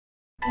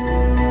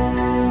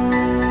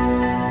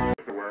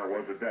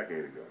a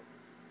decade ago.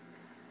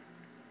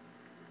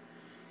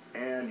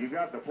 And you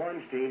got the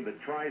plunge team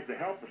that tries to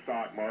help the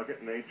stock market,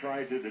 and they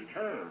try to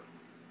deter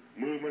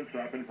movements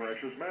up in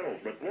precious metals.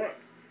 But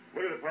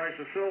look at the price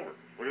of silver.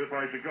 Look at the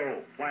price of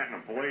gold,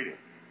 platinum, palladium,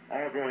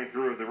 all going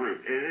through the roof.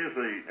 It is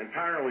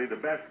entirely the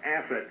best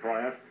asset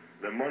class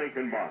that money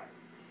can buy.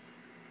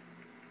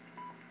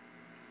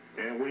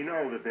 And we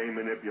know that they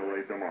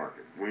manipulate the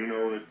market. We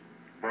know that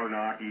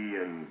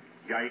Bernanke and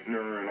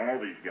Geithner and all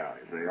these guys,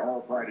 they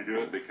all try to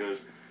do it because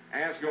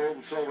as gold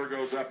and silver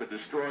goes up, it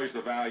destroys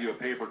the value of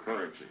paper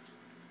currencies.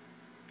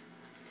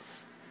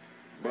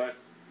 But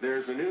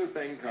there's a new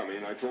thing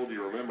coming. I told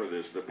you, remember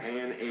this, the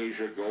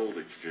Pan-Asia Gold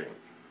Exchange.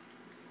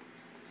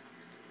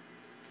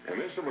 And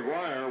Mr.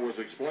 McGuire was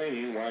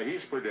explaining why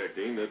he's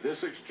predicting that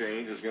this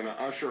exchange is going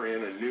to usher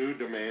in a new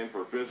demand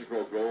for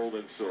physical gold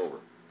and silver.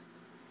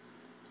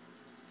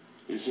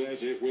 He says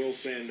it will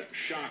send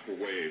shock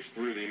waves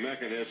through the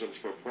mechanisms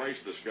for price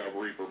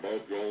discovery for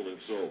both gold and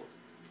silver,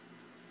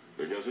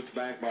 because it's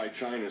backed by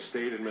China's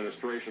State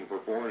Administration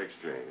for Foreign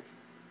Exchange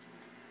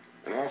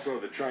and also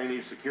the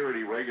Chinese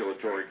Security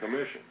Regulatory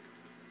Commission.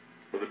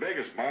 But the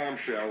biggest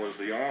bombshell is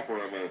the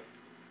offer of a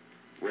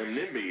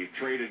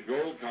renminbi-traded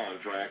gold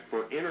contract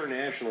for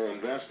international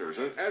investors.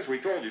 As we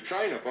told you,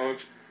 China,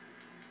 folks,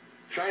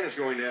 China's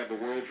going to have the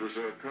world's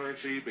reserve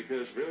currency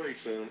because very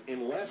soon,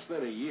 in less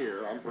than a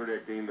year, I'm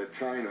predicting that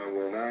China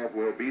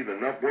will be the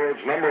world's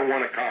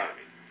 #1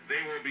 economy.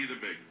 They will be the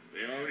biggest.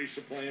 They already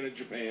supplanted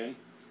Japan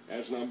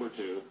as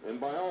 #2, and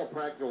by all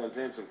practical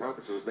intents and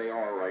purposes, they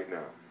are right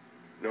now.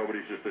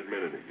 Nobody's just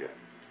admitted it yet.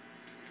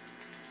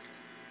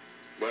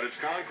 But it's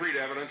concrete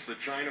evidence that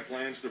China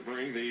plans to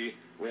bring the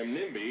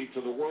renminbi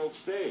to the world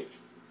stage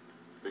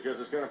because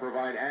it's going to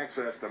provide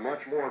access to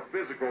much more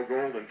physical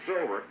gold and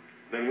silver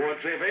than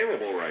what's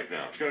available right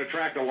now. It's going to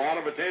attract a lot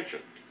of attention.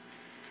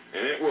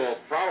 And it will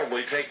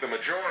probably take the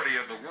majority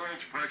of the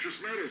world's precious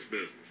metals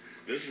business.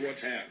 This is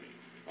what's happening.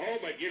 Oh,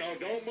 but,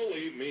 don't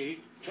believe me.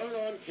 Turn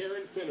on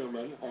Karen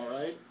Finnerman, all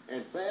right,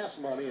 and Fast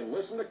Money, and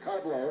listen to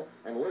Kudlow,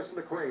 and listen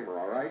to Kramer,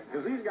 all right?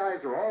 Because these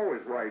guys are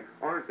always right,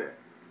 aren't they?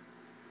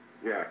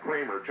 Yeah,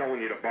 Kramer telling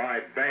you to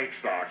buy bank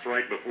stocks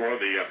right before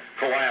the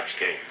collapse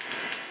came.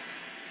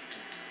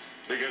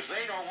 Because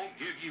they don't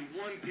give you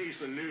one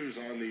piece of news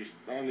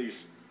on these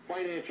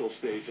financial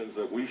stations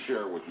that we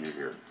share with you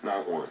here.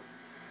 Not one.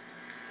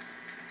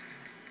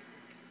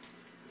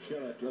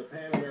 The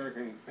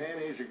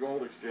Pan-Asia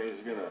Gold Exchange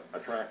is going to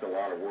attract a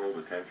lot of world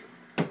attention,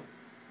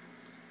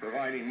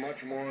 providing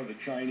much more of the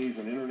Chinese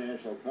and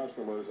international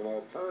customers an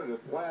alternative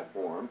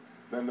platform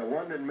than the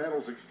London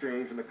Metals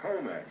Exchange and the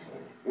COMEX,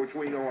 which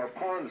we know are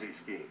Ponzi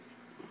schemes,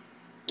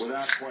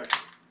 without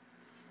question.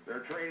 They're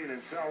trading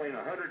and selling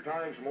 100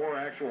 times more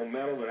actual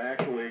metal than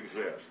actually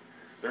exists.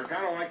 They're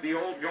kind of like the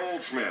old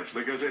goldsmiths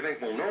because they think,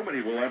 well,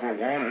 nobody will ever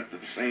want it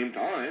at the same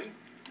time,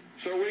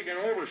 so we can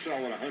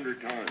oversell it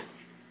 100 times.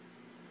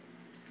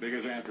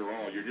 Because after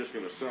all, you're just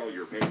going to sell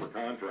your paper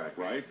contract,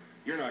 right?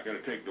 You're not going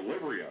to take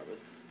delivery of it.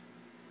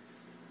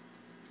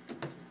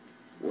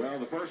 Well,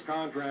 the first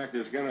contract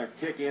is going to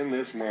kick in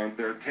this month,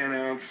 their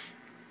 10-ounce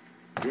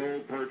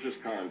gold purchase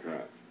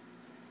contract.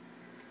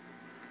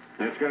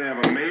 It's going to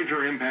have a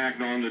major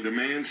impact on the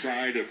demand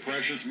side of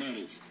precious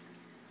metals.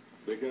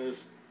 Because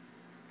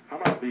how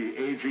about the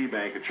AG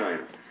Bank of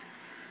China?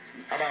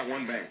 How about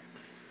one bank?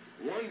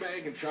 One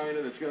bank in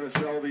China that's going to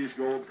sell these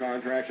gold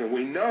contracts, and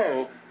we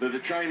know that the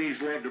Chinese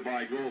love to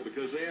buy gold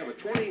because they have a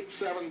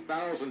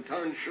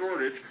 27,000-ton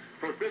shortage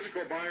for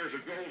physical buyers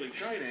of gold in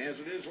China, as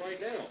it is right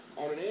now,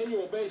 on an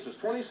annual basis,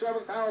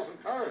 27,000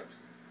 tons.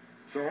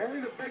 So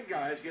only the big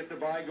guys get to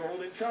buy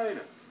gold in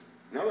China.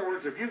 In other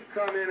words, if you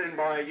come in and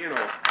buy,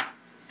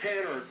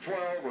 10 or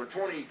 12 or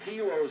 20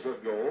 kilos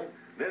of gold,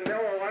 then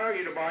they'll allow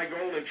you to buy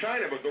gold in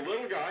China. But the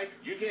little guy,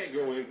 you can't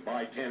go in and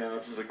buy 10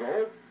 ounces of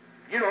gold.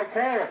 You don't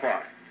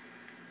qualify.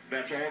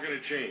 That's all going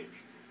to change.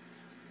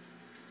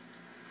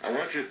 I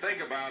want you to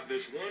think about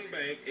this one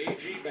bank,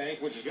 AG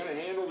Bank, which is going to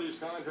handle these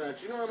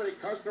contracts. You know how many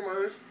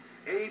customers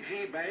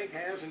AG Bank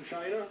has in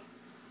China?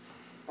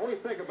 Only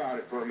think about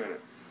it for a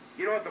minute.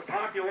 You know what the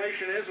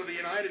population is of the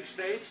United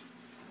States?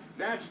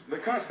 That's the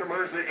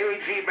customers that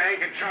AG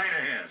Bank in China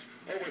has.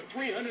 Over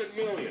 300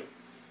 million.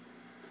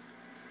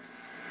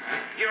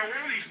 One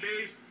of these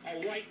days,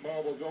 a light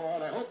bulb will go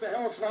on. I hope the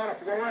hell it's not a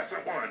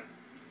fluorescent one.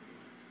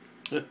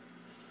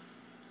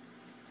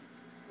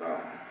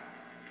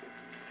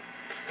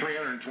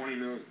 320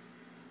 million.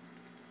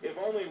 If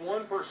only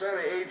 1% of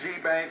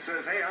AG Bank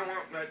says, hey, I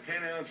want that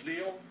 10-ounce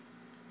deal,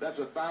 that's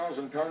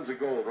 1,000 tons of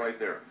gold right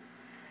there.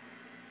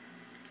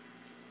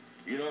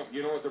 You know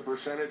what the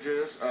percentage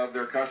is of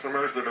their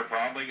customers that are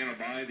probably going to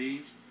buy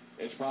these?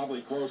 It's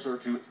probably closer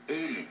to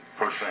 80%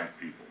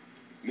 people.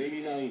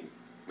 Maybe 90,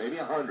 maybe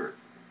 100.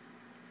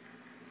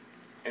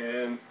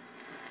 And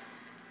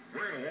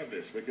we're going to have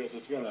this because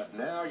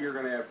now you're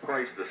going to have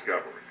price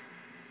discovery.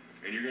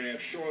 And you're going to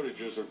have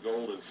shortages of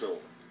gold and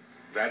silver.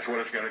 That's what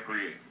it's going to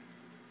create.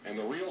 And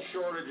the real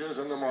shortages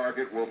in the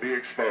market will be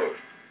exposed.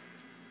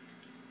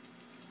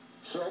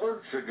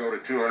 Silver should go to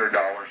 $200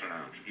 an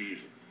ounce,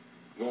 easy.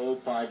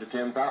 gold $5,000 to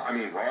 $10,000. I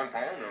mean, Ron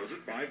Paul knows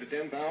it, $5,000 to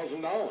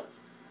 $10,000.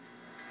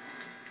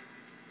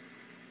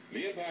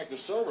 The impact of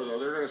silver, though,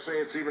 they're going to say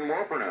it's even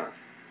more pronounced.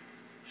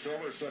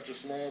 Silver is such a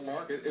small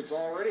market, it's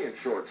already in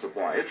short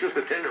supply. It's just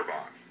a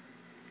tinderbox.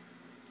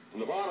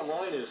 And the bottom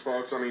line is,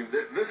 folks, I mean,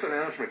 this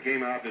announcement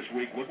came out this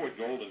week. Look what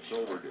gold and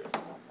silver did.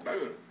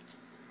 Boom.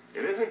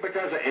 It isn't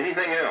because of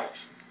anything else.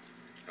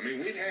 I mean,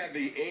 we've had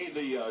the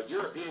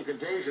European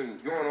contagion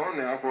going on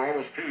now for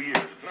almost 2 years.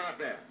 It's not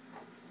that.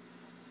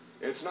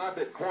 It's not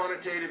that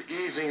quantitative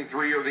easing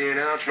 3 or the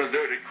announcement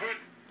that it could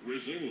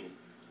resume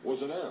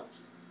was announced.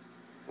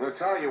 I'll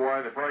tell you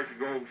why the price of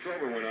gold and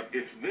silver went up.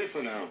 It's this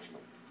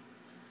announcement.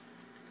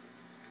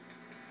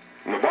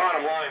 And the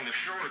bottom line, the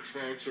shorts,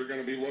 folks, are going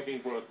to be looking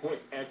for a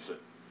quick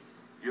exit.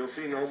 You'll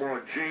see no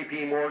more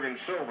J.P. Morgan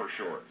silver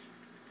shorts.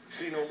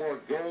 See no more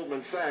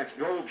Goldman Sachs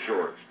gold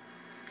shorts.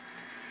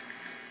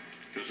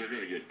 Because they're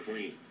going to get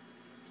clean.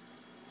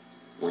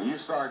 When you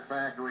start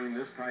factoring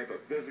this type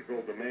of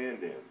physical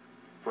demand in,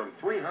 from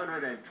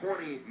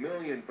 320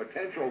 million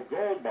potential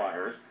gold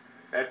buyers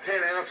at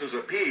 10 ounces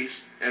apiece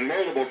and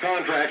multiple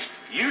contracts,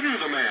 you do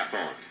the math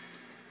on it.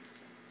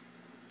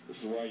 This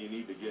is why you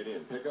need to get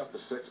in. Pick up the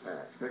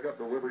 6-packs. Pick up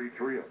the Liberty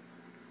Trio.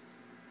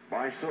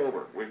 Buy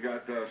silver. We've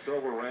got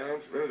silver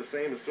rounds. They're the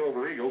same as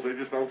Silver Eagles. They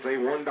just don't say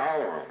 $1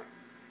 on it.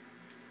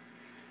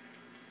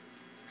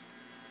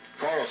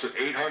 Call us at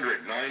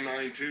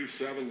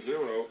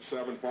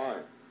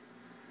 800-992-7075.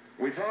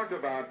 We talked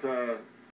about